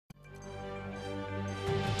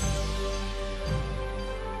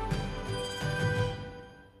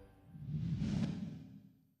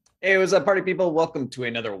Hey, what's up, party people? Welcome to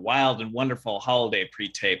another wild and wonderful holiday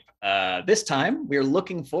pre-tape. This time, we're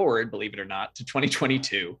looking forward, believe it or not, to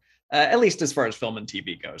 2022, at least as far as film and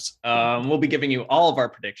TV goes. We'll be giving you all of our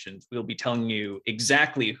predictions. We'll be telling you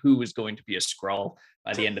exactly who is going to be a Skrull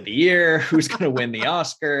by the end of the year, who's going to win the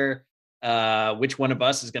Oscar, which one of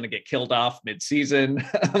us is going to get killed off mid-season.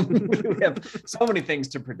 We have so many things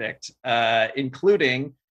to predict,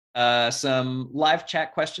 including some live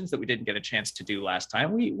chat questions that we didn't get a chance to do last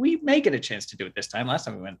time. We may get a chance to do it this time. Last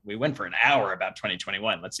time we went for an hour about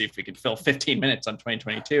 2021. Let's see if we can fill 15 minutes on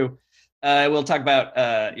 2022. We'll talk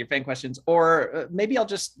about your fan questions, or maybe I'll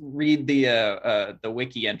just read the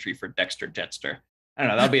wiki entry for Dexter Jetster. I don't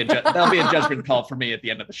know. That'll be a judgment call for me at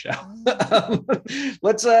the end of the show.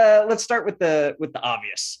 Let's start with the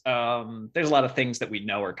obvious. There's a lot of things that we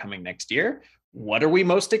know are coming next year. What are we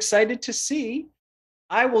most excited to see?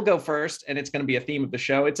 I will go first, and it's going to be a theme of the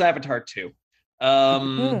show. It's Avatar 2.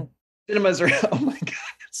 Cinemas are, oh my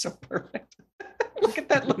God, that's so perfect. Look at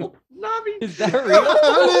that little Navi. Is that real?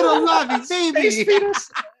 A little Navi baby.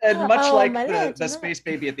 And much like the space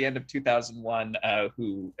baby at the end of 2001,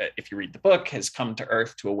 who, if you read the book, has come to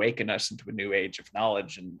Earth to awaken us into a new age of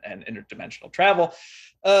knowledge and interdimensional travel.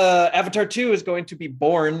 Avatar 2 is going to be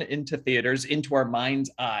born into theaters, into our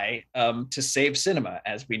mind's eye, to save cinema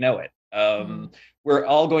as we know it. We're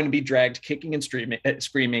all going to be dragged kicking and screaming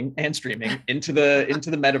and streaming into the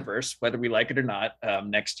metaverse, whether we like it or not,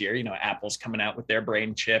 next year. You know, Apple's coming out with their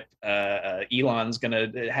brain chip. Elon's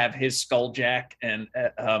going to have his skull jack, and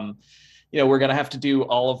we're going to have to do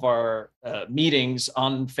all of our meetings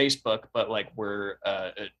on Facebook, but like we're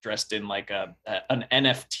dressed in like an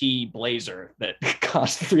NFT blazer that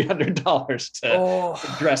costs $300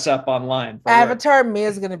 to dress up online. Avatar me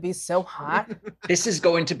is going to be so hot. This is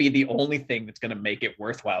going to be the only thing that's going to make it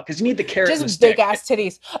worthwhile, because you need the carrot just and the stick. Big ass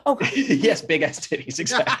titties. Oh, yes, big ass titties,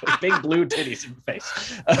 exactly. Big blue titties in the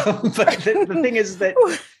face. But the thing is that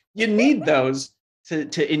you need those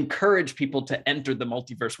to encourage people to enter the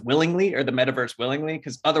multiverse willingly, or the metaverse willingly,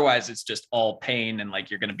 because otherwise it's just all pain, and like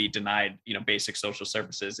you're going to be denied, basic social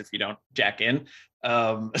services if you don't jack in.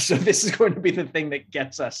 So this is going to be the thing that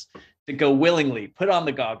gets us to go willingly, put on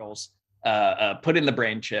the goggles, put in the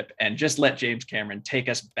brain chip, and just let James Cameron take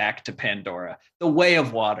us back to Pandora, the way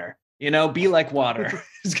of water. Be like water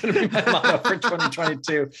is going to be my motto for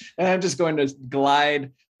 2022, and I'm just going to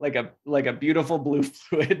glide like a beautiful blue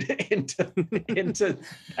fluid into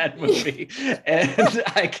that movie, and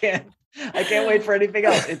I can't wait for anything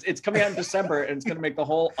else. It's coming out in December, and it's going to make the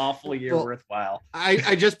whole awful year worthwhile.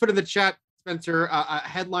 I just put in the chat, Spencer, a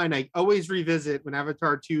headline I always revisit when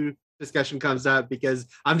Avatar 2 discussion comes up, because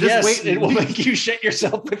I'm just waiting. It will make you shit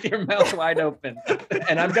yourself with your mouth wide open,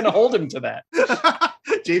 and I'm going to hold him to that.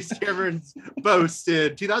 James Cameron's boast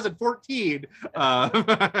in 2014.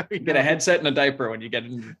 Get a headset and a diaper when you get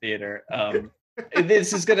into the theater.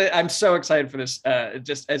 This is I'm so excited for this.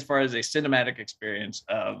 Just as far as a cinematic experience,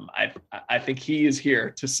 I think he is here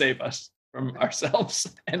to save us from ourselves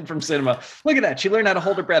and from cinema. Look at that. She learned how to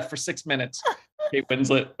hold her breath for 6 minutes. Kate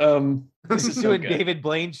Winslet. This is doing David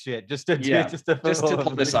Blaine shit just to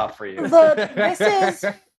pull this off for you. Look, this is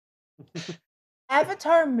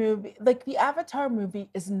Avatar movie. Like, the Avatar movie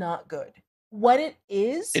is not good. What it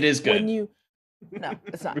is good. No,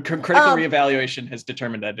 it's not. Critical reevaluation has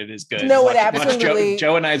determined that it is good. No, it absolutely. Watch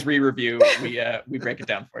Joe and I's re-review. We break it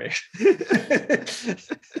down for you.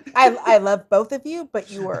 I love both of you,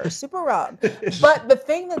 but you are super wrong. But the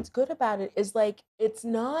thing that's good about it is, like, it's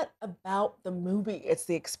not about the movie; it's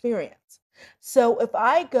the experience. So if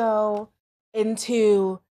I go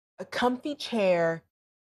into a comfy chair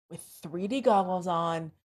with 3D goggles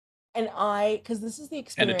on, and because this is the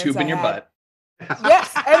experience, and a tube in your butt.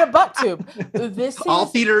 Yes, and a butt tube. All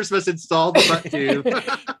theaters must install the butt tube.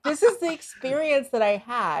 This is the experience that I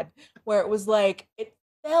had, where it was like, it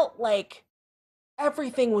felt like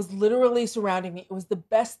everything was literally surrounding me. It was the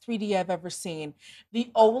best 3D I've ever seen.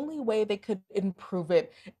 The only way they could improve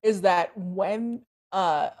it is that when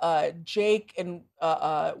Jake and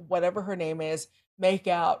whatever her name is make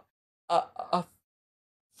out, a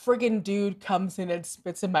friggin' dude comes in and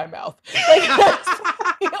spits in my mouth. Like, that's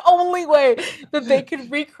the only way that they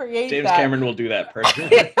could recreate James that. Cameron will do that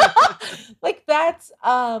perfectly. Like, that's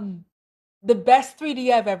the best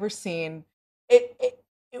 3D I've ever seen. It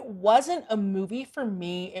wasn't a movie for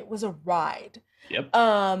me. It was a ride. Yep.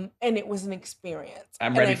 And it was an experience.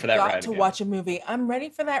 I'm ready for that ride. I got to watch a movie. I'm ready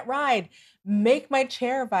for that ride. Make my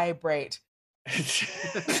chair vibrate.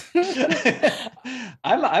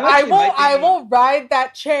 I will ride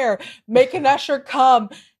that chair. Make an usher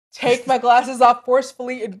come, take my glasses off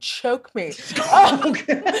forcefully, and choke me. I'm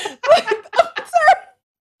sorry.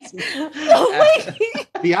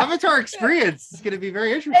 The Avatar experience is going to be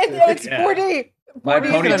very interesting. It's 40. My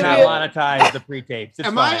We're gonna ponytail. not monetize the pre-tapes. It's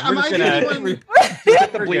Am fine. I We're just the gonna- only one-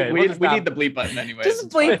 Hit the We're bleep. good. We We'll just need the bleep button anyways. Just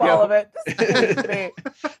It's bleep fine. all of it.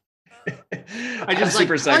 I just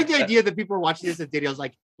super like psyched. the idea that people are watching this and Danielle's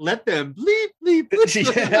like, let them bleep, bleep,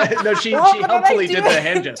 bleep. Yeah, no, she Well, but helpfully I do did it. the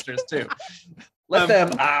hand gestures too. Let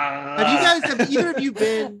them. Have either of you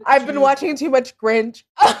been? I've been watching too much Grinch.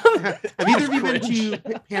 Have either of you been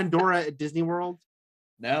to Pandora at Disney World?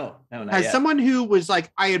 No, not As yet. someone who was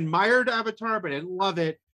like, I admired Avatar, but I didn't love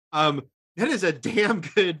it. That is a damn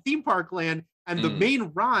good theme park land, and the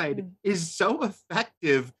main ride is so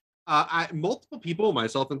effective. Multiple people,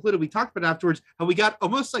 myself included, we talked about it afterwards, and we got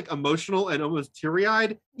almost like emotional and almost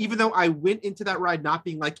teary-eyed, even though I went into that ride not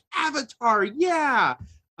being like Avatar, yeah.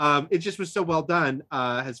 It just was so well done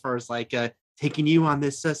as far as like taking you on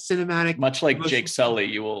this cinematic, much like Jake Sully,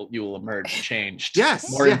 you will emerge changed.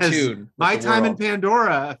 Yes, more in tune. with My the time in world.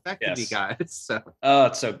 Pandora affected me, guys. So. Oh,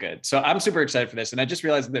 it's so good. So I'm super excited for this, and I just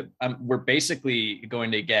realized that we're basically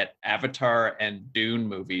going to get Avatar and Dune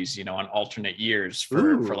movies, on alternate years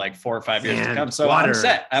for like 4 or 5 years to come. So I'm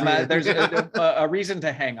set. There's a reason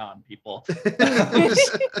to hang on, people.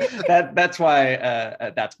 That's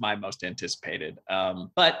why that's my most anticipated.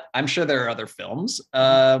 But I'm sure there are other films.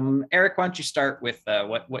 Eric, why don't you start with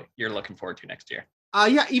what you're looking forward to next year?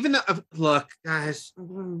 Yeah, even though, look, guys,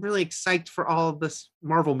 I'm really excited for all of this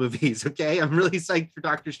Marvel movies, okay? I'm really psyched for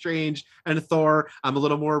Doctor Strange and Thor. I'm a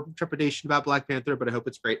little more trepidation about Black Panther, but I hope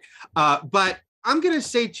it's great. But I'm going to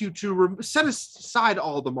say to set aside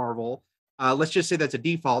all the Marvel, let's just say that's a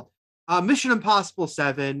default, Mission Impossible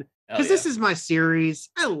 7, because this is my series.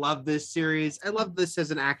 I love this series. I love this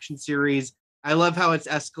as an action series. I love how it's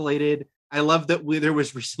escalated. I love that there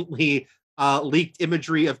was recently leaked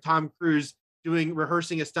imagery of Tom Cruise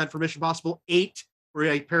rehearsing a stunt for Mission Impossible 8,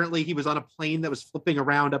 where apparently he was on a plane that was flipping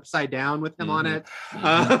around upside down with him on it.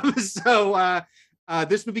 So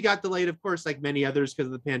this movie got delayed, of course, like many others because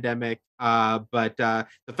of the pandemic. But the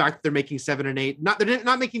fact that they're making 7 and 8, they're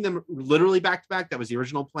not making them literally back to back. That was the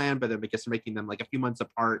original plan, but I guess they're making them like a few months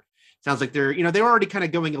apart. Sounds like they're already kind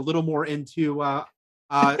of going a little more into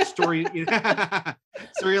story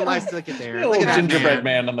storylines. Look at there, look at gingerbread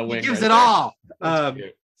man on the wing. He gives right it there. all.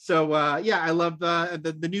 Cute. So I love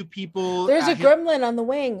the new people. There's a gremlin on the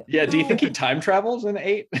wing. Yeah, do you think he time travels in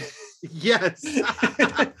 8? Yes. We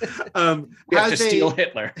have to steal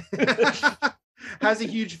Hitler. As a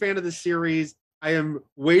huge fan of the series, I am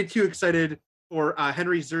way too excited for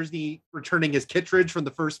Henry Czerny returning as Kittredge from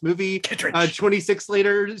the first movie. 26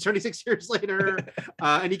 years later,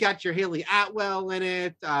 and you got your Haley Atwell in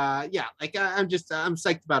it. I'm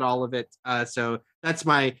psyched about all of it. So that's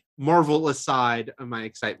my Marvel aside of my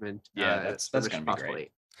excitement. Yeah, that's gonna be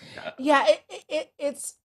great. Yeah,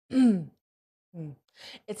 it's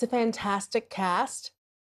it's a fantastic cast.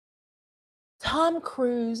 Tom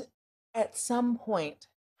Cruise at some point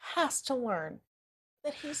has to learn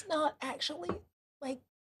that he's not actually like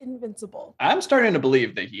invincible. I'm starting to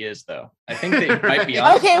believe that he is, though. I think that he might be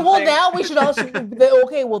on okay, well something. now we should also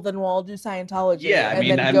okay, well then we'll all do Scientology. Yeah,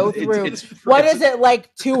 then go through what is it, like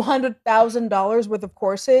 $200,000 worth of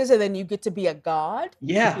courses, and then you get to be a god?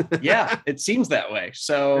 Yeah, it seems that way.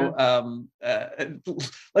 So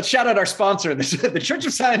let's shout out our sponsor, the Church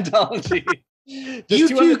of Scientology. You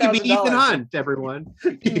too can be Ethan Hunt, everyone.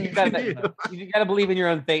 You gotta believe in your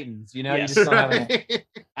own Thetans, Yes. You just don't have it.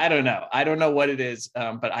 I don't know what it is,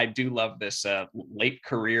 but I do love this late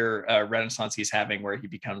career renaissance he's having, where he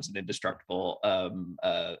becomes an indestructible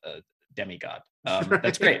demigod.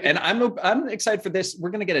 That's great, and I'm excited for this.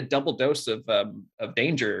 We're gonna get a double dose of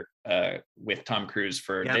danger with Tom Cruise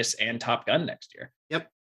for this and Top Gun next year. Yep.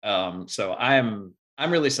 So I'm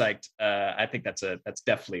really psyched. I think that's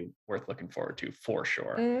definitely worth looking forward to for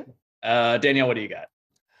sure. Mm-hmm. Danielle, what do you got?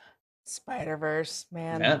 Spider-Verse,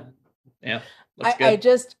 man. Yeah. I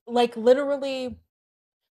just like literally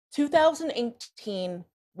 2018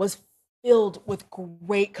 was filled with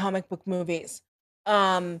great comic book movies.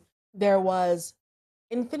 There was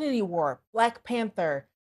Infinity War, Black Panther,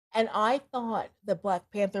 and I thought that Black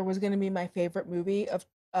Panther was going to be my favorite movie of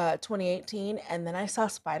 2018, and then I saw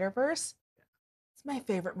Spider-Verse. It's my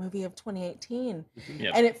favorite movie of 2018.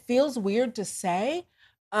 Yep. And it feels weird to say,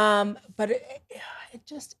 but it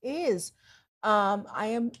just is. I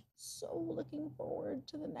am so looking forward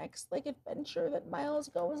to the next adventure that Miles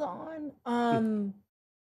goes on.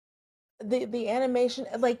 The animation,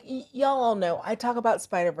 y'all all know, I talk about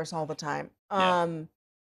Spider-Verse all the time.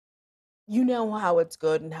 You know how it's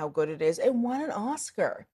good and how good it is. It won an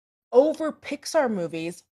Oscar over Pixar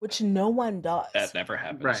movies, which no one does. That never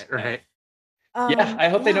happens. Right. Yeah, I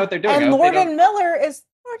hope they know what they're doing. I And hope they Lord don't- and Miller is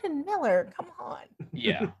Lord and Miller. Come on.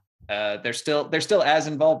 Yeah. They're still as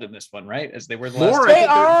involved in this one, right? As they were the More, last I They think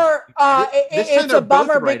they're- are. this time It's they're a both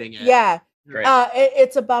bummer. writing it. Yeah. Great.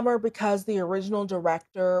 It's a bummer because the original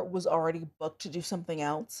director was already booked to do something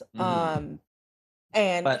else. Mhm.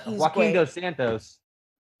 And But he's Joaquin great. Dos Santos,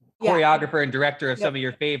 Yeah. choreographer and director of Yep. some of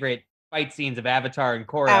your favorite fight scenes of Avatar and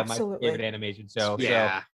Korra, my Absolutely. favorite animation show.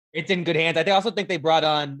 Yeah. So it's in good hands. I also think they brought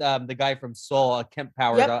on the guy from Soul, Kemp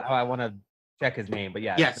Powers. Yep. I want to check his name, but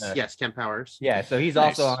yeah. Yes, Ken Powers. Yeah, so he's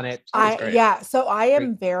Nice. also on it. Sounds great. So I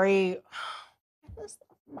am very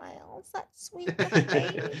Miles, that sweet little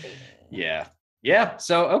baby. Yeah.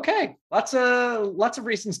 So okay, lots of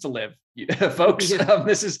reasons to live, folks. Yeah.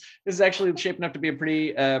 This is actually shaping up to be a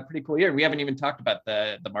pretty cool year. We haven't even talked about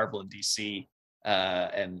the Marvel and DC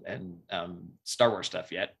and Star Wars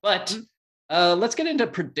stuff yet, but let's get into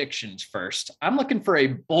predictions first. I'm looking for a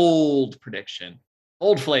bold prediction,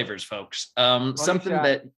 bold flavors, folks.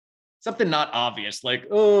 Something not obvious, like,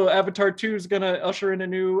 oh, Avatar 2 is gonna usher in a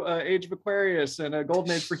new age of Aquarius and a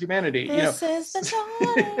golden age for humanity. This is the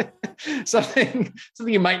time. something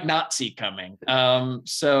you might not see coming.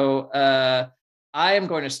 So I am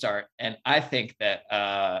going to start, and I think that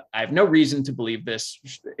I have no reason to believe this,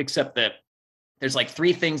 except that there's like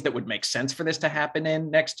 3 things that would make sense for this to happen in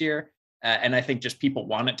next year. And I think just people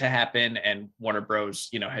want it to happen, and Warner Bros.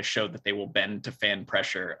 Has showed that they will bend to fan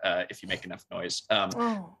pressure if you make enough noise.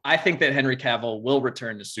 I think that Henry Cavill will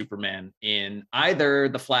return to Superman in either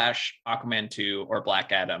The Flash, Aquaman 2, or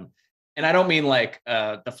Black Adam. And I don't mean like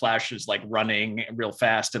The Flash is like running real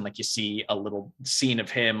fast and like you see a little scene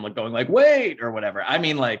of him like going like wait or whatever. I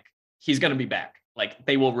mean like he's going to be back. Like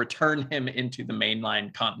they will return him into the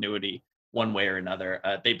mainline continuity one way or another.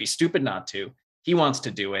 They'd be stupid not to. He wants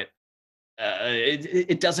to do it.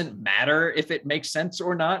 It doesn't matter if it makes sense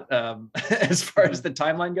or not. As far as the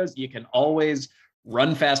timeline goes, you can always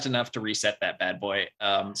run fast enough to reset that bad boy.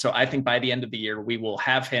 So I think by the end of the year, we will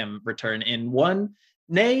have him return in 1,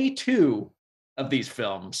 nay 2 of these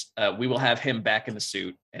films. We will have him back in the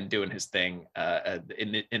suit and doing his thing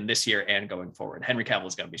in this year and going forward. Henry Cavill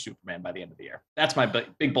is going to be Superman by the end of the year. That's my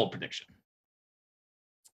big bold prediction.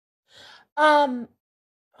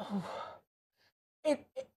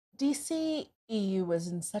 DC EU is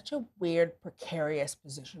in such a weird, precarious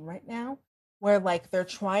position right now where like they're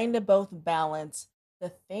trying to both balance the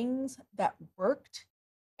things that worked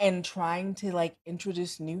and trying to like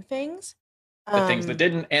introduce new things. The things that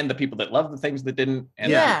didn't, and the people that love the things that didn't,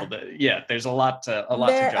 and Yeah. the people that there's a lot to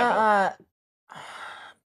juggle.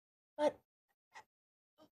 But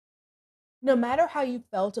no matter how you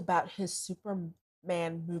felt about his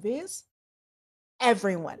Superman movies,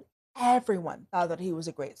 everyone thought that he was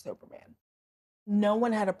a great Superman. No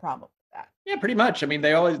one had a problem with that. Yeah, pretty much. I mean,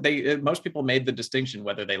 most people made the distinction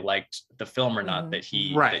whether they liked the film or not, that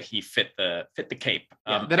he fit the cape.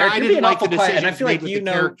 That Eric, I you're didn't being like the awful quiet, decisions and I feel like made with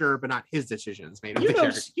the character, but not his decisions made with the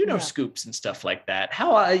character. Yeah. Scoops and stuff like that.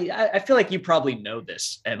 How I feel like you probably know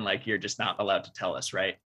this, and like you're just not allowed to tell us,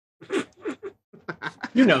 right?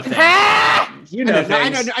 You know things. You know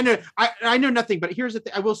things. I know nothing, but here's the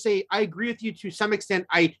thing. I will say I agree with you to some extent.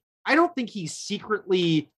 I don't think he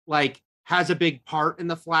secretly like has a big part in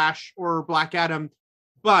the Flash or Black Adam,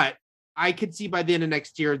 but I could see by the end of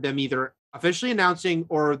next year them either officially announcing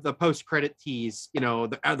or the post-credit tease.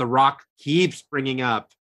 The Rock keeps bringing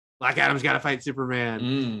up Black Adam's got to fight Superman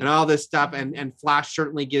and all this stuff, and Flash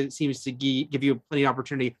certainly seems to give you plenty of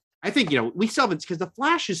opportunity. I think we still haven't, because the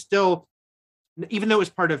Flash is still, even though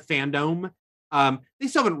it's part of Fandom, they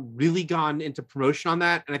still haven't really gone into promotion on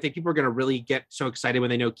that. And I think people are going to really get so excited when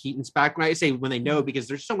they know Keaton's back. When I say when they know, because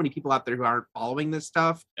there's so many people out there who aren't following this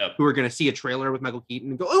stuff, who are going to see a trailer with Michael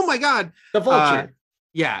Keaton and go, oh my God. The Vulture.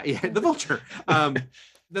 The Vulture.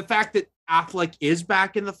 The fact that Affleck is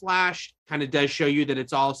back in the Flash kind of does show you that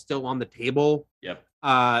it's all still on the table. Yep.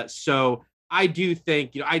 So I do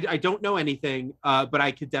think, I don't know anything, but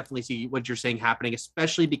I could definitely see what you're saying happening,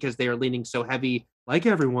 especially because they are leaning so heavy, like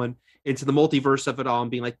everyone, into the multiverse of it all and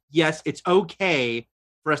being like, yes, it's okay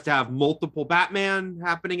for us to have multiple Batman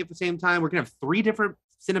happening at the same time. We're going to have 3 different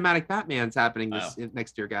cinematic Batmans happening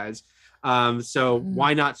next year, guys. So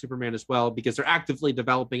why not Superman as well? Because they're actively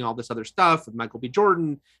developing all this other stuff with Michael B.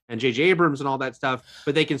 Jordan and J.J. Abrams and all that stuff,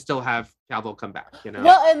 but they can still have Cavill come back,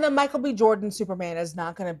 Well, and the Michael B. Jordan Superman is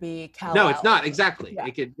not going to be Kal-El. No, it's not. Exactly.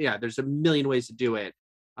 Yeah. There's a million ways to do it.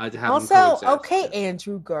 To have also, okay,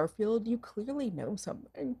 Andrew Garfield, you clearly know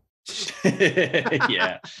something.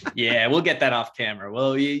 yeah, we'll get that off camera.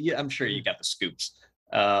 Well, I'm sure you got the scoops.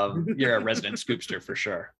 You're a resident scoopster for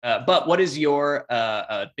sure. But what is your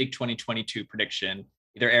big 2022 prediction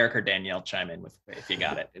Either Eric or Danielle chime in with if you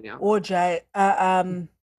got it. Or Jay.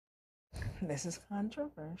 This is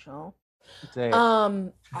controversial. Say it.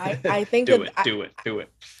 I think do that it.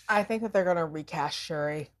 I think that they're gonna recast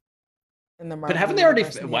Shuri in the Marvel. But haven't they already?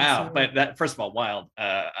 universe in the Wow! MCU. But that first of all, wild.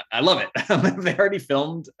 I love it. Have they already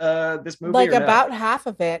filmed this movie? Like or no? about half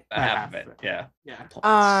of it. half of it. Yeah.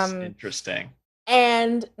 Yeah. Interesting.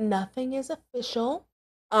 And nothing is official.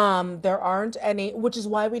 There aren't any, which is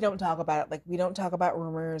why we don't talk about it. Like we don't talk about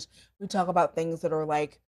rumors. We talk about things that are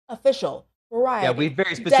like official. Variety, Yeah, we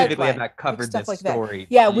very specifically have Deadline, not covered stuff this like that. story.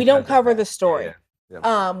 Yeah, we don't because of cover that. the story.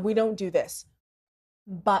 Yeah. We don't do this.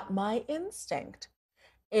 But my instinct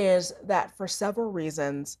is that for several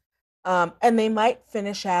reasons, and they might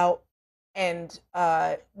finish out and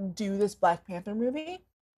do this Black Panther movie,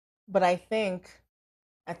 but I think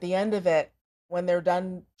at the end of it, when they're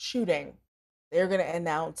done shooting, they're going to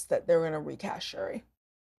announce that they're going to recast Shuri.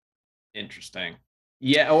 Interesting.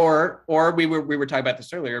 Yeah, or we were talking about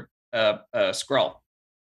this earlier. Skrull.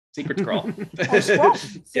 Secret Skrull. Skrull.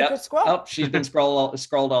 Secret Skrull. Oh, she's been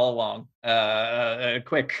scrolled all along.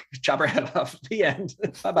 Quick, chop her head off. The end.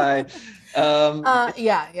 Bye-bye.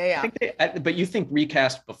 Yeah. But you think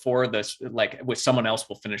recast before this, like with someone else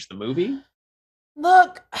will finish the movie?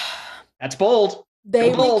 Look, that's bold.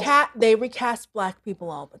 They recast Black people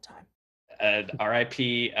all the time.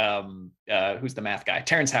 R.I.P. Who's the math guy?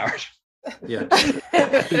 Terrence Howard. Yeah.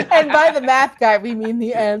 And by the math guy, we mean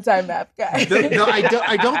the anti-math guy. No,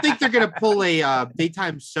 I don't think they're gonna pull a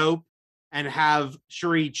daytime soap and have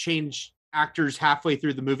Shuri change actors halfway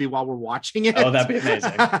through the movie while we're watching it. Oh, that'd be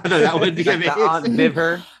amazing. That would be amazing. Aunt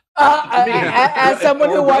Viver. As someone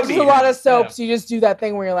who watches a lot of soaps, Yeah. you just do that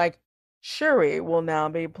thing where you're like, Shuri will now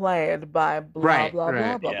be played by blah blah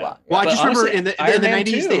blah blah yeah. blah. Well, I But just remember honestly, in the Iron Man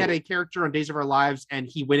 90s, 2. they had a character on Days of Our Lives, and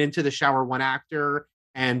he went into the shower, one actor,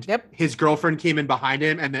 and his girlfriend came in behind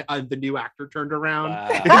him, and the new actor turned around.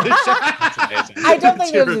 Wow. That's amazing. I don't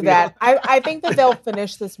think they'll do that. I think that they'll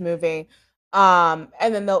finish this movie, and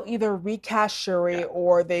then they'll either recast Shuri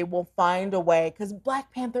or they will find a way, because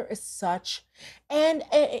Black Panther is such, and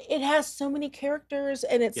it has so many characters,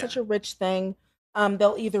 and it's such a rich thing.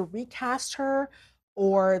 They'll either recast her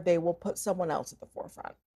or they will put someone else at the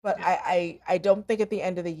forefront. But I don't think at the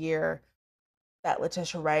end of the year that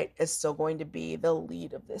Letitia Wright is still going to be the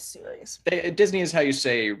lead of this series. Disney is how you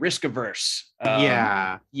say risk averse.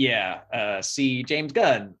 See James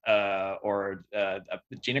Gunn or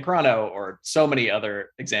Gina Carano or so many other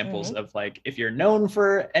examples of like, if you're known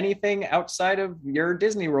for anything outside of your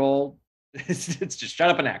Disney role, it's just shut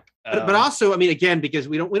up and act. But also, I mean, again, because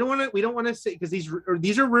we don't want to say, because these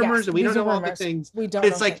are rumors and we don't know all the things. We don't.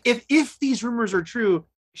 It's like if these rumors are true,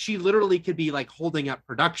 she literally could be like holding up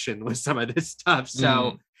production with some of this stuff.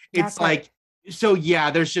 So it's like, so yeah,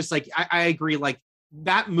 there's just like, I agree. Like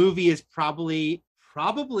that movie is probably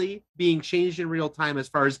being changed in real time as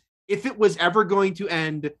far as if it was ever going to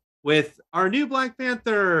end with our new Black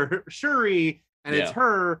Panther, Shuri, and it's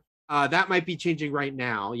her. That might be changing right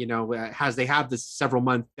now, you know, as they have this several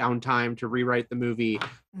month downtime to rewrite the movie.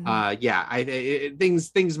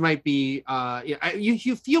 Things might be,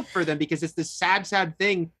 you feel for them because it's this sad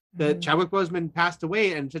thing that Chadwick Boseman passed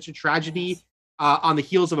away, and such a tragedy on the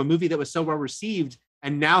heels of a movie that was so well received.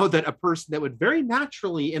 And now that a person that would very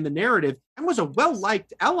naturally in the narrative and was a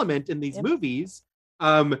well-liked element in these movies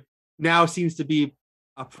now seems to be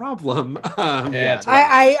a problem.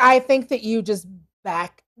 I think that you just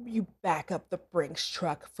back up the Brinks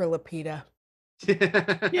truck for Lupita.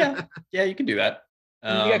 yeah, you can do that. You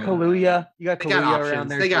got Kaluuya. They got options.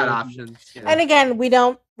 They got options. Yeah. And again, we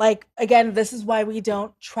don't this is why we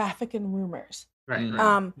don't traffic in rumors. Right.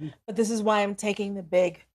 But this is why I'm taking the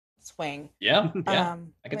big swing. I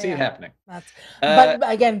can see it happening. But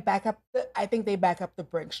again, I think they back up the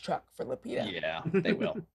Brinks truck for Lupita. Yeah, they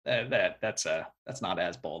will. That's not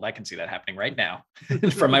as bold. I can see that happening right now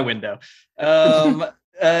from my window.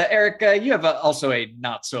 Eric, you have also a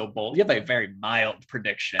not so bold. You have a very mild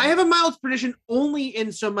prediction. I have a mild prediction only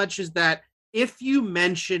in so much as that if you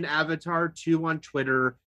mention Avatar 2 on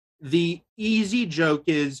Twitter, the easy joke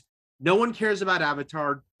is no one cares about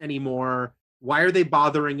Avatar anymore. Why are they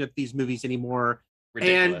bothering with these movies anymore?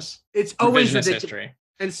 Ridiculous. And it's always ridiculous. History.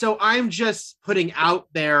 And so I'm just putting out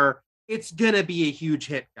there, it's gonna be a huge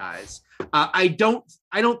hit, guys. I don't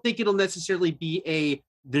think it'll necessarily be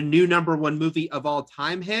the new #1 movie of all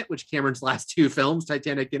time hit, which Cameron's last two films,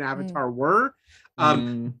 Titanic and Avatar, were.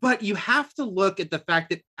 But you have to look at the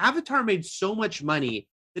fact that Avatar made so much money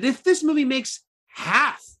that if this movie makes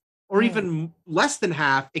half or even less than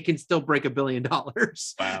half, it can still break $1 billion.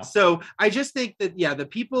 Wow. So I just think that, yeah, the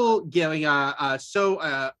people getting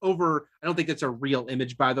over, I don't think that's a real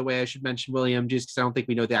image, by the way. I should mention, William, just because I don't think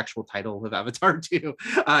we know the actual title of Avatar 2.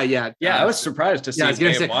 I was surprised to see I was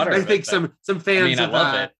gonna say, water. I think some fans I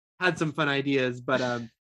love it. had some fun ideas, but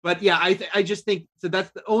yeah, I just think so.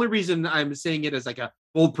 That's the only reason I'm saying it as like a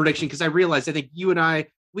bold prediction, because I realize, I think you and I,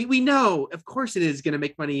 we know, of course it is going to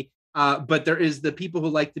make money, but there is the people who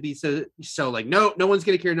like to be so like, no one's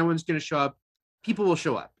going to care, no one's going to show up. People will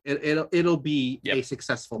show up. It'll be a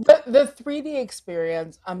successful. The 3D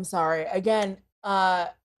experience. I'm sorry. Again,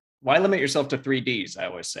 why limit yourself to 3Ds? I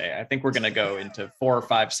always say. I think we're going to go into 4,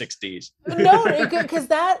 5, 6Ds. No, because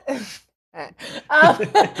that.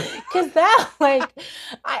 Because that, like,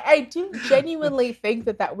 I do genuinely think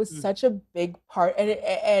that was such a big part,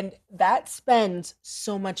 and that spends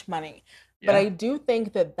so much money. But I do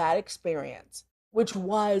think that experience, which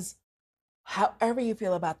was, however you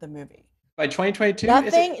feel about the movie, by 2022,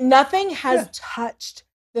 nothing has touched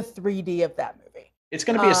the 3D of that movie. It's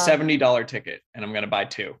going to be a $70 ticket, and I'm going to buy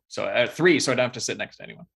 2, so 3, so I don't have to sit next to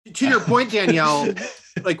anyone. To your point, Danielle,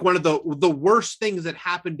 like one of the worst things that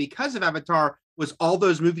happened because of Avatar was all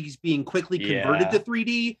those movies being quickly converted to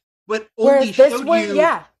 3D, but only showed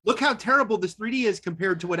you, look how terrible this 3D is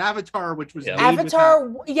compared to what Avatar, which was Avatar,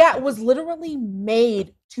 was literally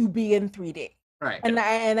made to be in 3D. Right. And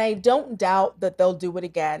I don't doubt that they'll do it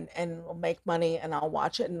again, and it'll make money, and I'll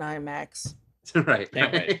watch it in IMAX. Right.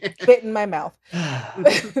 Can't wait. Spit in my mouth.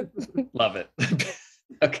 Love it.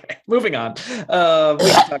 Okay, moving on. We can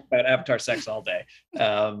talk about Avatar sex all day.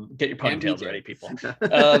 Get your ponytails ready, people.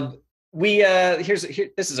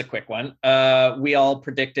 This is a quick one. We all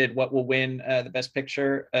predicted what will win the Best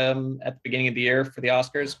Picture at the beginning of the year for the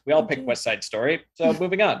Oscars. We all picked West Side Story. So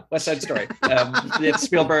moving on, West Side Story. It's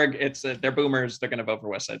Spielberg. It's they're boomers. They're going to vote for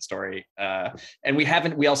West Side Story. And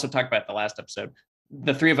we also talked about the last episode.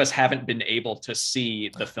 The three of us haven't been able to see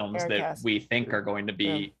the films that we think are going to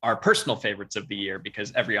be our personal favorites of the year,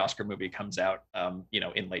 because every Oscar movie comes out,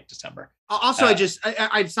 in late December. Also,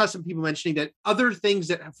 I saw some people mentioning that other things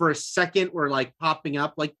that for a second were like popping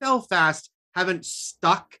up, like Belfast, haven't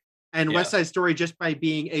stuck, and West Side Story, just by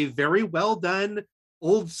being a very well done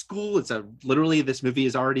old school. Literally this movie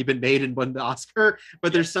has already been made and won the Oscar,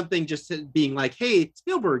 but there's something just being like, hey,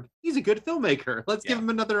 Spielberg, he's a good filmmaker. Let's give him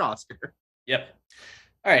another Oscar. Yep.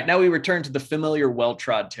 All right, now we return to the familiar,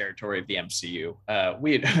 well-trod territory of the MCU.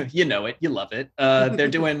 You know it, you love it. They're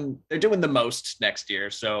doing the most next year.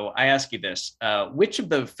 So I ask you this: which of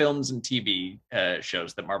the films and TV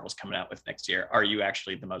shows that Marvel's coming out with next year are you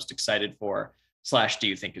actually the most excited for? / do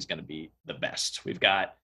you think is going to be the best? We've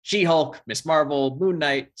got She-Hulk, Miss Marvel, Moon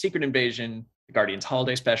Knight, Secret Invasion, the Guardians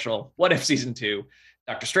Holiday Special, What If Season 2,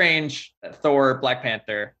 Doctor Strange, Thor, Black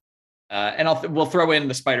Panther. And we'll throw in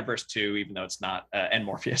the Spider-Verse 2, even though it's not, and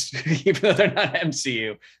Morpheus, even though they're not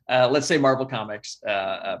MCU. Let's say Marvel Comics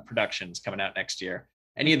productions coming out next year.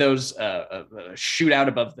 Any of those shoot out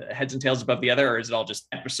above the heads and tails above the other, or is it all just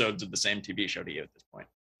episodes of the same TV show to you at this point?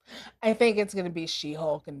 I think it's going to be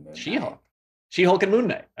She-Hulk and Moon Knight. She-Hulk and Moon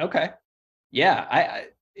Knight. Okay. Yeah. I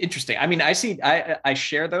interesting. I mean, I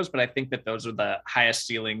share those, but I think that those are the highest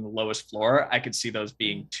ceiling, lowest floor. I could see those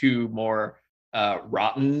being two more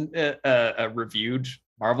rotten reviewed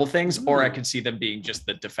Marvel things, or I could see them being just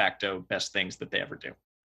the de facto best things that they ever do,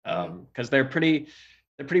 because they're pretty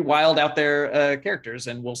wild out there characters,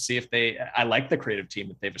 and we'll see if I like the creative team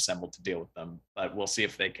that they've assembled to deal with them, but we'll see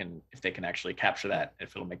if they can actually capture that,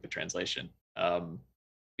 if it'll make the translation.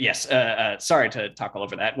 Yes. Sorry to talk all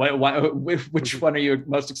over that. Which one are you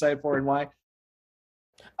most excited for, and why?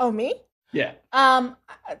 Oh, me? Yeah.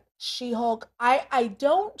 She-Hulk. I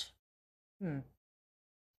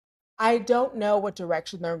don't know what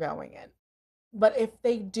direction they're going in, but if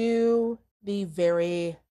they do the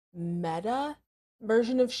very meta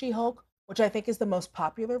version of She-Hulk, which I think is the most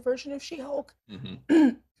popular version of She-Hulk,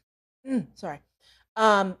 sorry,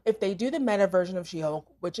 if they do the meta version of She-Hulk,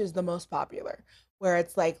 which is the most popular, where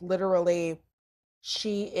it's like literally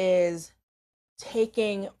she is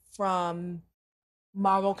taking from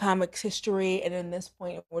Marvel Comics history, and in this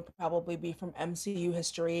point it would probably be from MCU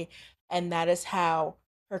history, and that is how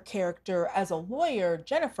her character as a lawyer,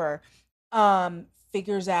 Jennifer,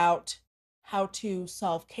 figures out how to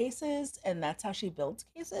solve cases, and that's how she builds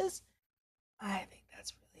cases. I think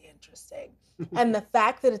that's really interesting. And the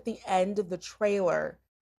fact that at the end of the trailer,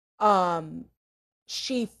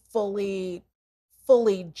 she fully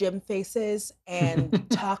gym faces and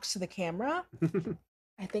talks to the camera,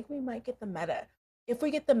 I think we might get the meta. If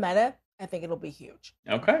we get the meta, I think it'll be huge.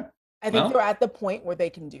 Okay. I think they're at the point where they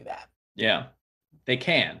can do that. Yeah. They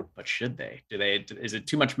can, but should they? Do they? Is it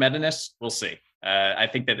too much meta-ness? We'll see. I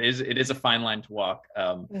think that it is a fine line to walk.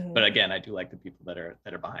 But again, I do like the people that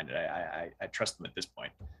are behind it. I trust them at this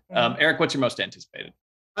point. Eric, what's your most anticipated?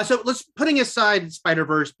 So let's putting aside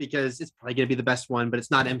Spider-Verse because it's probably going to be the best one, but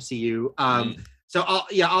it's not MCU. So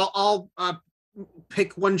I'll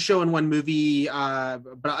pick one show and one movie.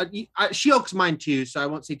 But She-Hulk's mine too, so I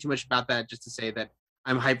won't say too much about that. Just to say that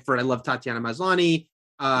I'm hyped for it. I love Tatiana Maslany.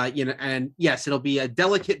 And yes, it'll be a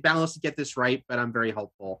delicate balance to get this right, but I'm very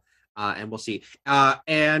hopeful. And we'll see.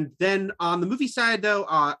 And then on the movie side, though,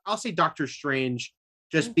 I'll say Doctor Strange,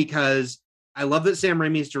 just because I love that Sam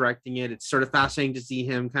Raimi is directing it. It's sort of fascinating to see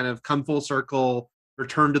him kind of come full circle,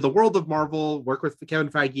 return to the world of Marvel, work with Kevin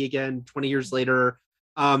Feige again 20 years later.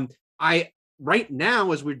 Right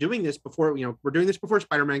now, as we're doing this before, we're doing this before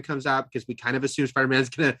Spider-Man comes out because we kind of assume Spider-Man is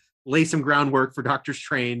going to lay some groundwork for Doctor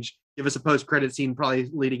Strange, give us a post-credit scene probably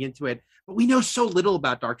leading into it. But we know so little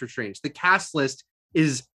about Doctor Strange. The cast list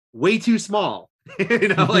is way too small.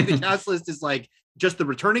 The cast list is like just the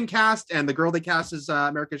returning cast and the girl they cast is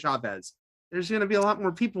America Chavez. There's going to be a lot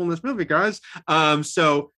more people in this movie, guys.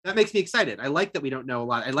 So that makes me excited. I like that we don't know a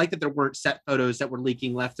lot. I like that there weren't set photos that were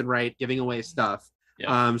leaking left and right, giving away stuff.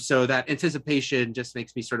 Yeah. So that anticipation just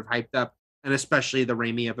makes me sort of hyped up, and especially the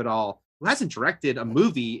Raimi of it all, who hasn't directed a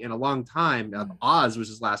movie in a long time. Oz was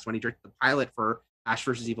his last one. He directed the pilot for Ash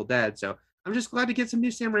vs. Evil Dead. So I'm just glad to get some new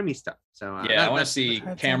Sam Raimi stuff. So I want to see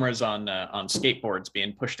cameras on skateboards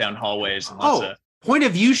being pushed down hallways. And point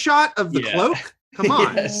of view shot of the cloak. Come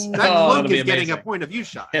on, yes. That cloak is getting a point of view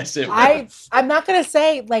shot. Yes, I'm not gonna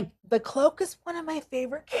say the cloak is one of my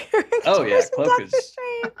favorite characters. Oh yeah, cloak is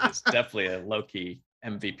definitely a low-key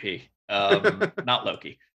MVP. Not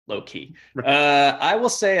Loki. Low-key. I will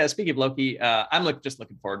say, speaking of Loki, I'm just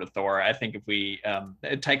looking forward to Thor. I think if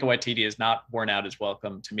Taika Waititi is not worn out his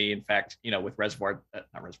welcome to me. In fact, with Reservoir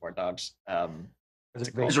Dogs.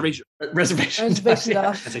 Reservation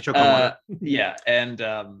Dogs. Yeah, and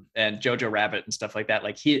Jojo Rabbit and stuff like that.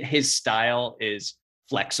 Like his style is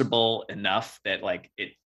flexible enough that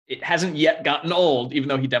it hasn't yet gotten old, even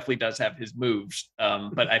though he definitely does have his moves.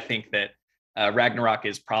 But I think that Ragnarok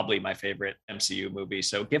is probably my favorite MCU movie.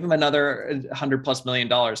 So give him another $100+ million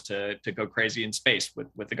to go crazy in space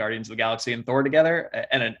with the Guardians of the Galaxy and Thor together,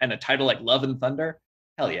 and a title like Love and Thunder.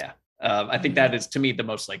 Hell yeah. I think that is, to me, the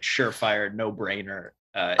most surefire, no-brainer.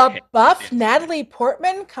 Buff Natalie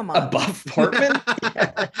Portman? Come on. A buff Portman?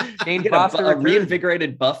 A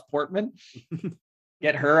reinvigorated buff Portman?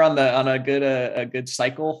 Get her on a good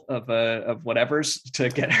cycle of whatevers to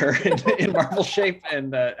get her in Marvel shape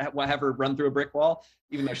and have her run through a brick wall,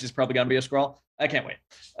 even though she's probably going to be a Skrull. I can't wait.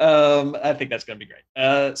 I think that's going to be great.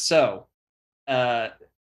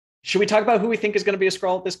 Should we talk about who we think is going to be a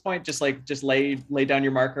Skrull at this point? Just lay down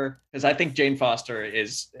your marker, because I think Jane Foster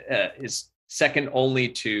is second only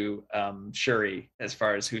to Shuri as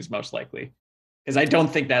far as who's most likely. Because I don't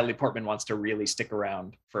think Natalie Portman wants to really stick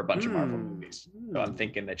around for a bunch of Marvel movies. So I'm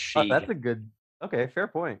thinking that she. That's a good. Okay, fair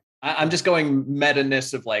point. I'm just going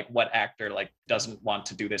meta-ness of what actor doesn't want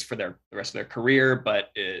to do this for the rest of their career, but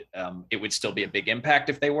it would still be a big impact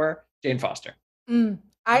if they were. Jane Foster.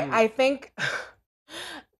 I think.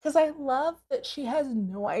 Because I love that she has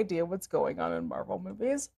no idea what's going on in Marvel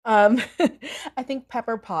movies. I think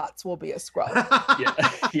Pepper Potts will be a Skrull.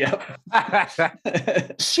 Yep.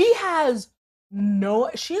 She's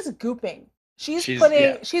gooping.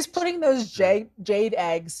 She's putting those jade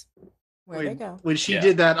eggs where they go. When she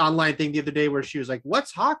did that online thing the other day where she was like,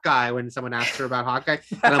 "What's Hawkeye?" when someone asked her about Hawkeye,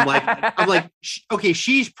 and I'm like, okay,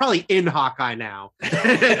 she's probably in Hawkeye now,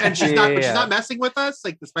 and she's not messing with us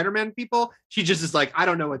like the Spider-Man people. She just is like, I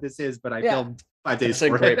don't know what this is, but I filmed 5 days.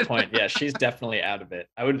 That's a great point. Yeah, she's definitely out of it.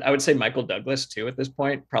 I would say Michael Douglas too at this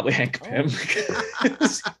point, probably Hank Pym.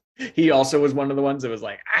 He also was one of the ones that was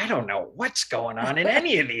like, I don't know what's going on in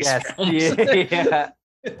any of these films. Yeah.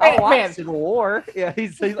 I watched Civil War. Yeah,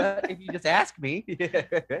 he's if you just ask me.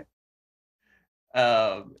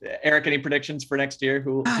 Eric, any predictions for next year?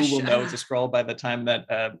 Who will know it's a Skrull by the time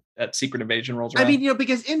that Secret Invasion rolls around? I mean,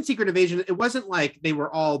 because in Secret Invasion, it wasn't like they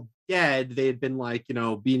were all dead. They had been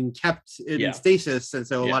being kept in stasis, and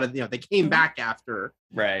so a lot of they came back after.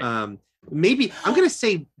 Right. Maybe I'm gonna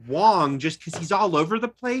say Wong just because he's all over the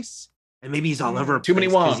place. And maybe he's all over. Too many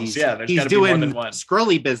Wongs. He's doing more than one.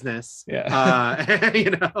 Skrully business. Yeah.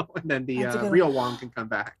 And then the real Wong can come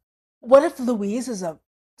back. What if Louise is a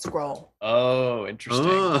Skrull? Oh, interesting.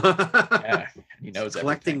 Yeah, he knows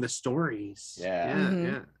collecting the stories.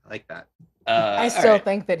 Yeah. I like that. I still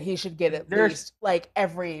think that he should get at least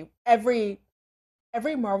every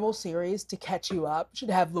Marvel series to catch you up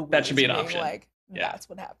should have Louise. That should be an option. That's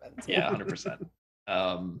what happens. Yeah, 100%.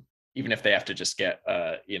 even if they have to just get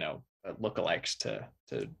lookalikes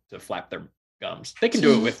to flap their gums. They can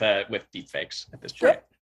do it with deepfakes at this point.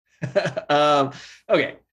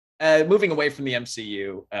 Okay. Moving away from the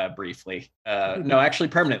MCU briefly. No, actually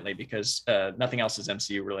permanently, because nothing else is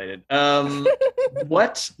MCU related.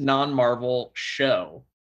 What non-Marvel show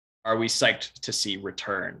are we psyched to see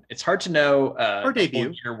return? It's hard to know or debut.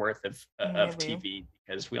 a year worth of TV,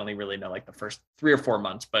 because we only really know like the first 3 or 4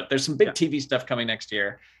 months, but there's some big TV stuff coming next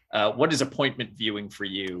year. What is appointment viewing for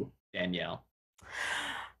you, Danielle?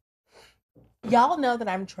 Y'all know that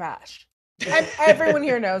I'm trash. Everyone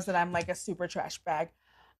here knows that I'm like a super trash bag.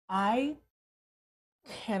 I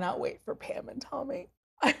cannot wait for Pam and Tommy.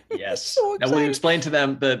 Yes. So now, will you explain to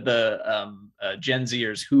them the Gen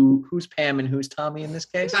Zers who's Pam and who's Tommy in this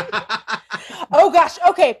case? Oh gosh.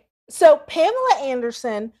 Okay. So Pamela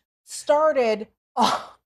Anderson started on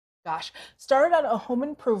a Home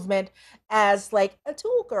Improvement as like a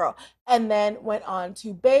tool girl, and then went on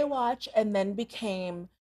to Baywatch, and then became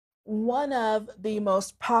one of the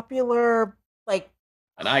most popular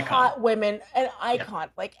an icon, hot women, an icon.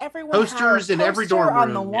 Like everyone posters had a in every poster dorm on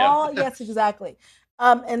room. the wall. Yes, exactly.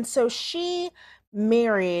 And so she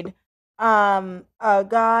married a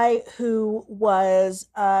guy who was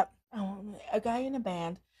a guy in a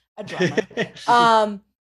band, a drummer,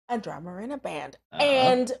 a drummer in a band,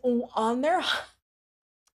 and on their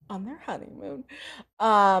honeymoon,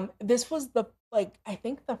 this was I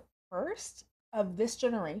think the first of this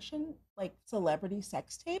generation celebrity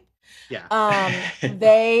sex tape.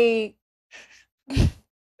 They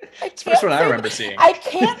it's the first one I remember seeing. I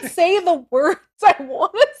can't say the words I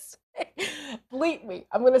want to say. Bleep me.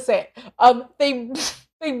 I'm gonna say it. They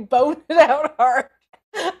boned it out hard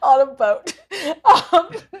on a boat.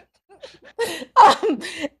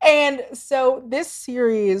 And so this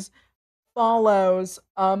series follows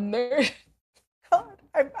their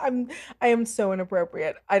I am so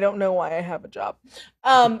inappropriate. I don't know why I have a job.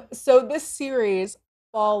 So this series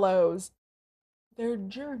follows their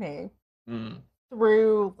journey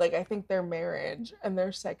through I think their marriage and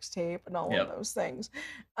their sex tape and all of those things.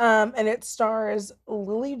 And it stars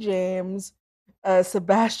Lily James,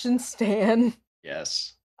 Sebastian Stan.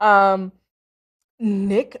 Yes.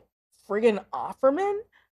 Nick friggin' Offerman.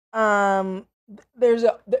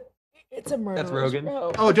 It's a murderous Rogan.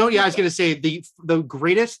 row. Oh, I was gonna say the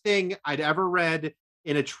greatest thing I'd ever read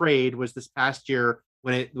in a trade was this past year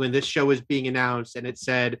when this show was being announced, and it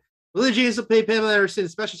said Lily James will play Pamela Anderson,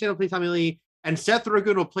 Sebastian Stan will play Tommy Lee, and Seth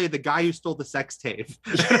Rogen will play the guy who stole the sex tape.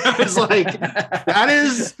 I was like,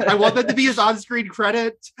 I want that to be his on-screen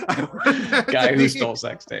credit. Guy who stole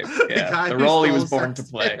sex tape. Yeah, the role he was born to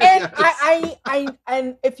play. And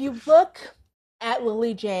and if you look at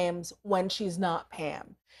Lily James when she's not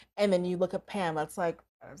Pam, and then you look at Pam, that's that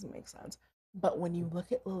doesn't make sense. But when you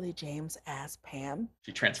look at Lily James as Pam,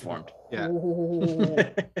 she transformed. Yeah.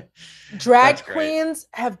 Drag queens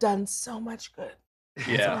have done so much good.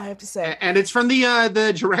 Yeah. That's all I have to say. And it's from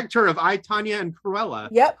the director of I, Tonya and Cruella.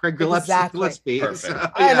 Yep. Craig Gillespie. Perfect.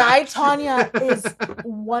 So, and I, Tonya is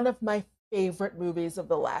one of my favorite movies of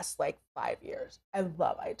the last 5 years. I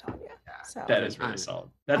love I, Tonya. Yeah, so that is really solid.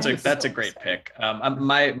 That's a great pick.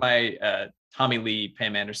 My Tommy Lee,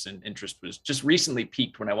 Pam Anderson interest was just recently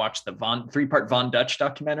peaked when I watched the 3-part Von Dutch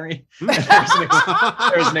documentary.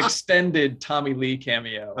 There was an extended Tommy Lee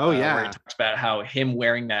cameo. Oh, yeah. Where he talks about how him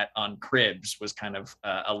wearing that on Cribs was kind of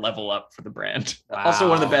a level up for the brand. Wow. Also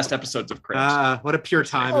one of the best episodes of Cribs. What a pure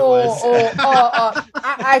time it was.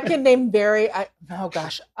 I can name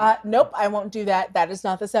nope, I won't do that. That is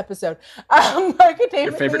not this episode. I could name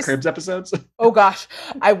your favorite Cribs episodes? Oh gosh,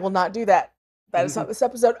 I will not do that. That is not this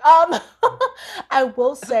episode. I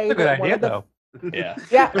will say that's a good idea, though. Yeah,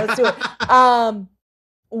 let's do it.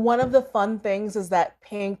 One of the fun things is that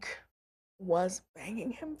Pink was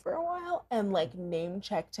banging him for a while and name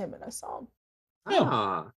checked him in a song.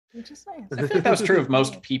 Which is nice. I think that was true of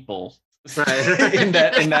most people right. in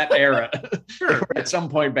that era. Sure. At some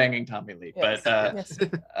point banging Tommy Lee. Yes. But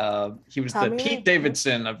he was Tommy the Pete Lee.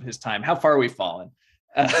 Davidson of his time. How far are we fallen?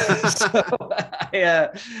 So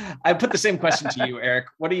I put the same question to you, Eric.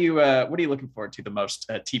 What are you looking forward to the most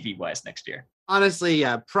TV wise next year? Honestly,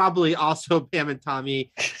 probably also Pam and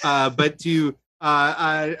Tommy. But to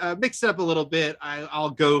mix it up a little bit, I'll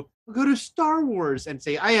go to Star Wars and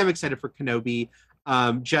say I am excited for Kenobi.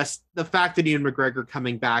 Just the fact that Ian McGregor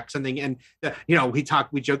coming back, we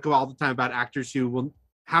joke all the time about actors who will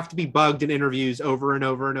have to be bugged in interviews over and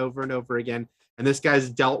over and over and over again. And this guy's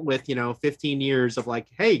dealt with, 15 years of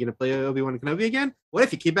hey, you're going to play Obi-Wan Kenobi again? What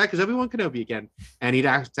if you came back as Obi-Wan Kenobi again? And he'd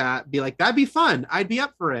have to be like, that'd be fun. I'd be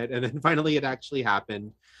up for it. And then finally it actually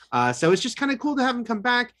happened. So it's just kind of cool to have him come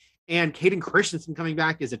back. And Hayden Christensen coming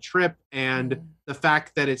back is a trip. And the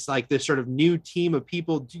fact that it's like this sort of new team of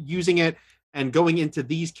people using it and going into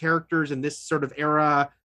these characters in this sort of era,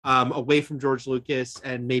 away from George Lucas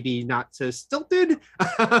and maybe not so stilted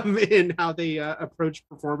in how they approach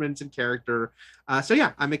performance and character. So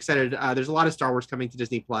yeah, I'm excited. There's a lot of Star Wars coming to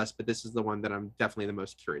Disney Plus, but this is the one that I'm definitely the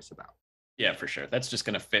most curious about. Yeah, for sure. That's just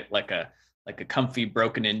gonna fit like a comfy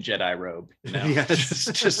broken in Jedi robe, you know. Yes.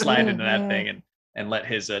 just slide into that thing and let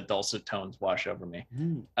his dulcet tones wash over me.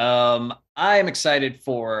 I am excited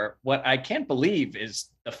for what I can't believe is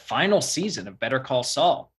the final season of Better Call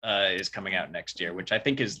Saul is coming out next year, which I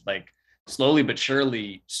think is like slowly but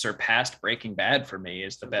surely surpassed Breaking Bad for me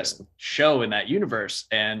as the best show in that universe.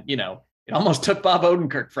 And, you know, it almost took Bob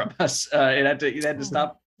Odenkirk from us. It had to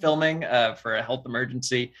stop filming for a health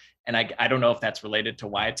emergency. And I don't know if that's related to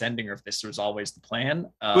why it's ending or if this was always the plan.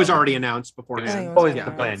 It was already announced beforehand. Always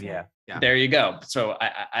the plan, yeah. There you go. So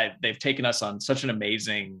they've taken us on such an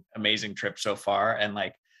amazing trip so far. And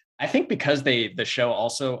like, I think because the show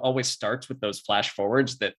also always starts with those flash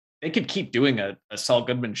forwards that they could keep doing a Saul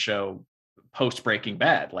Goodman show post Breaking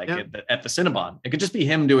Bad, like at the Cinnabon. It could just be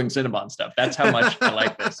him doing Cinnabon stuff. That's how much I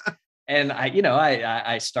like this. And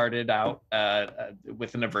I started out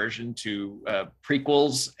with an aversion to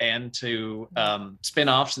prequels and to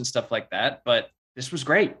spin-offs and stuff like that. But this was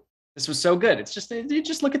great. This was so good. It's just you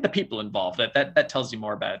just look at the people involved. That tells you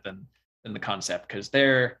more about it than the concept, because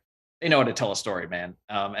they know how to tell a story, man.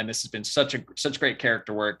 And this has been such great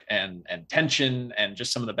character work and tension and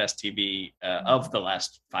just some of the best TV of the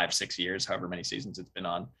last 5-6 years, however many seasons it's been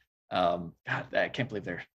on. God, I can't believe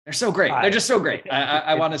they're so great. They're just so great.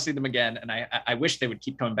 I want to see them again, and I wish they would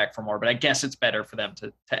keep coming back for more. But I guess it's better for them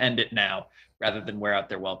to end it now rather than wear out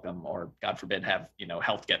their welcome, or God forbid have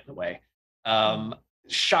health get in the way.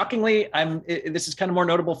 Shockingly, this is kind of more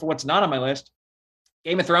notable for what's not on my list.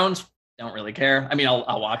 Game of Thrones. Don't really care. I mean,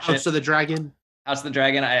 I'll watch it. House of the Dragon.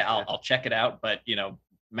 I'll check it out. But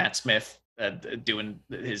Matt Smith doing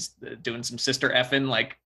some sister effing.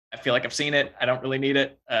 Like, I feel like I've seen it. I don't really need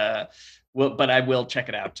it. But I will check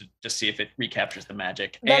it out to just see if it recaptures the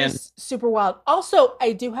magic. That is super wild. Also,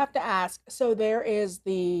 I do have to ask. So there is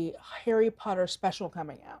the Harry Potter special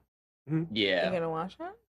coming out. Yeah. You gonna watch it?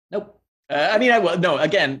 Nope. I mean, I will. No,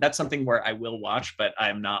 again, that's something where I will watch, but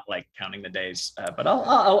I'm not like counting the days. But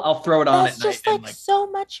I'll throw it on at night. That's just like so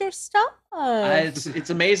much your stuff. It's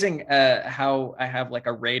amazing how I have like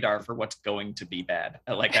a radar for what's going to be bad.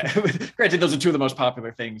 Granted, those are two of the most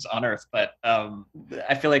popular things on earth, but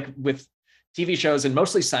I feel like with TV shows and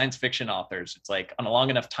mostly science fiction authors, it's like on a long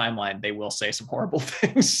enough timeline, they will say some horrible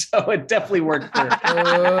things. So it definitely worked for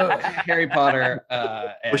Harry Potter.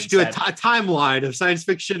 We should do a timeline of science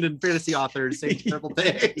fiction and fantasy authors saying terrible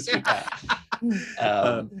things.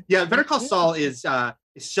 Better Call Saul is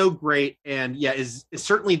so great, and is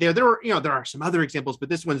certainly there. There are some other examples, but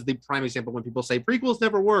this one's the prime example when people say prequels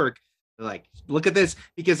never work. Like, look at this,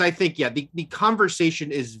 because I think the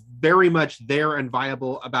conversation is very much there and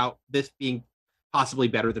viable about this being possibly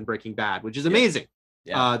better than Breaking Bad, which is amazing.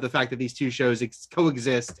 The fact that these two shows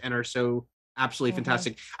coexist and are so absolutely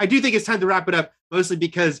fantastic. I do think it's time to wrap it up, mostly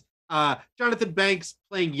because Jonathan Banks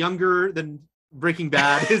playing younger than Breaking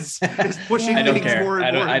Bad is pushing things more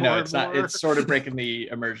and more. I know it's sort of breaking the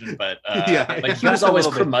immersion, but he was always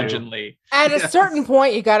curmudgeonly. At a certain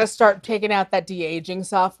point, you got to start taking out that de-aging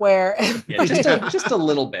software. Just a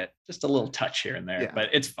little bit, just a little touch here and there, but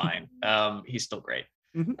it's fine. He's still great.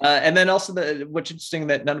 And then also what's interesting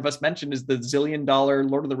that none of us mentioned is the $1 zillion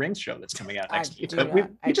Lord of the Rings show that's coming out next week. But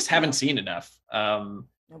we just haven't seen enough.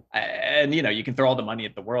 And you can throw all the money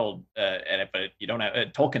at the world at it, but you don't have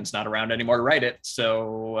Tolkien's not around anymore to write it,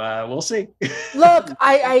 so we'll see. Look,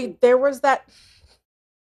 there was that,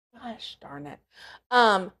 gosh darn it,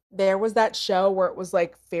 there was that show where it was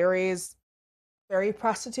like fairy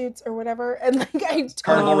prostitutes or whatever, and like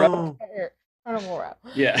Carnival Row. Carnival Row.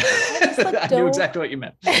 Yeah, I knew exactly what you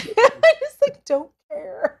meant. I just don't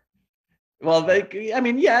care. Well,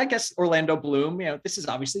 I guess Orlando Bloom, this is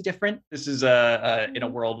obviously different. This is in a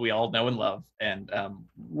world we all know and love and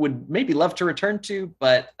would maybe love to return to,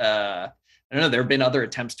 but I don't know. There have been other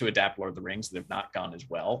attempts to adapt Lord of the Rings that have not gone as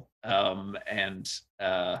well. And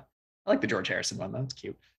I like the George Harrison one. That's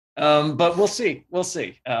cute. But we'll see.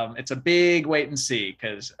 It's a big wait and see,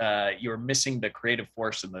 because you're missing the creative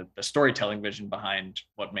force and the storytelling vision behind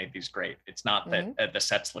what made these great. It's not that the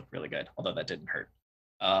sets look really good, although that didn't hurt.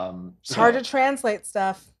 It's hard to translate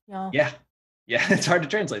stuff. Yeah, it's hard to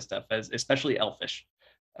translate stuff, especially Elfish.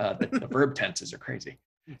 The verb tenses are crazy.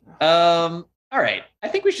 All right. I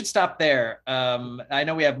think we should stop there. I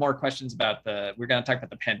know we have more questions about we're going to talk about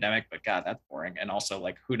the pandemic, but God, that's boring. And also,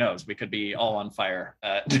 like, who knows? We could be all on fire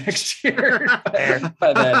next year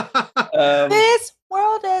by then. This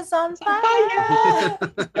world is on fire.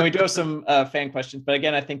 And we do have some fan questions, but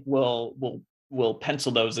again, I think we'll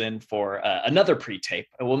pencil those in for another pre-tape.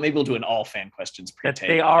 Maybe we'll do an all fan questions pre-tape.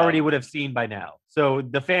 That they already would have seen by now. So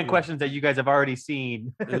the fan questions that you guys have already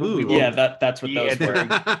seen. That's what those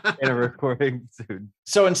were. In a recording soon.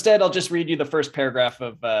 So instead, I'll just read you the first paragraph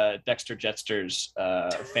of Dexter Jetster's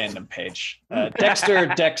fandom page. Dexter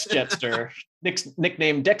Dex Jetster,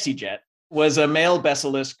 nicknamed Dexy Jet, was a male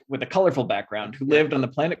basilisk with a colorful background who lived on the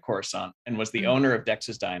planet Coruscant and was the owner of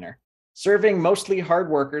Dex's Diner. Serving mostly hard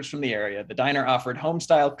workers from the area, the diner offered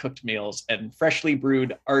home-style cooked meals and freshly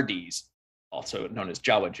brewed RDs, also known as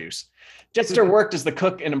Jawa juice. Jetster worked as the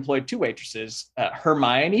cook and employed 2 waitresses,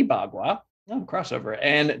 Hermione Bagua, crossover,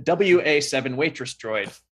 and WA7 waitress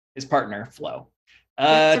droid, his partner, Flo.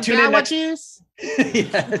 Tune in next juice.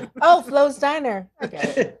 Yeah. Oh, Flo's Diner. I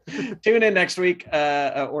get it. Tune in next week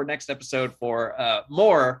or next episode for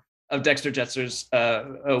more of Dexter Jetster's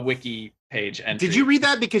wiki page entry. Did you read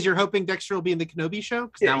that because you're hoping Dexter will be in the Kenobi show?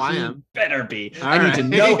 Because now I am. Better be. All I need to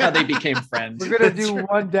know how they became friends. We're gonna do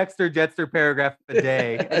one Dexter Jetster paragraph a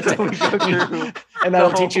day. That's we go through, and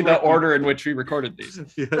that'll teach you the order in which we recorded these.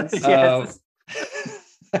 Yes.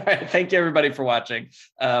 All right. Thank you everybody for watching.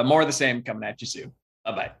 More of the same coming at you soon.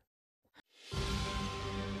 Bye-bye.